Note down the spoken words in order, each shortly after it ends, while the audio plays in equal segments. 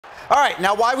All right,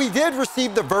 now while we did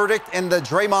receive the verdict in the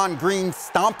Draymond Green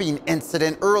stomping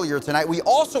incident earlier tonight, we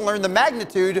also learned the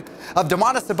magnitude of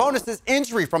Domantas Sabonis'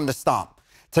 injury from the stomp.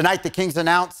 Tonight, the Kings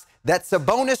announced that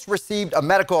Sabonis received a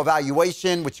medical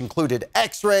evaluation, which included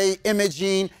x-ray,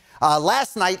 imaging,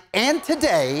 last night and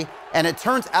today, and it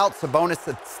turns out Sabonis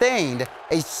sustained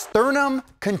a sternum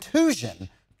contusion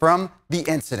from the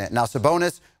incident. Now,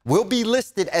 Sabonis will be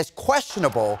listed as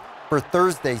questionable for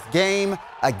Thursday's game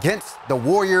against the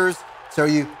Warriors. So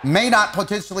you may not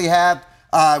potentially have,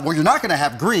 you're not going to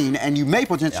have Green, and you may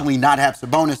potentially not have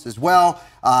Sabonis as well.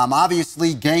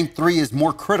 Obviously, Game 3 is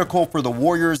more critical for the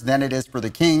Warriors than it is for the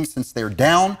Kings since they're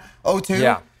down 0-2.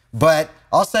 Yeah. But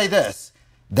I'll say this.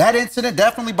 That incident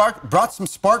definitely brought some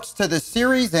sparks to the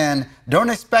series, and don't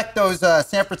expect those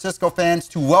San Francisco fans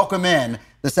to welcome in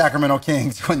the Sacramento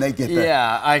Kings when they get there.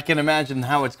 Yeah, I can imagine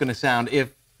how it's going to sound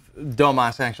if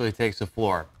Domas actually takes the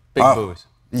floor. Big boos.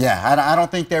 Yeah, I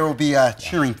don't think they will be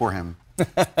cheering for him.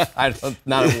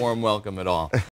 Not a warm welcome at all.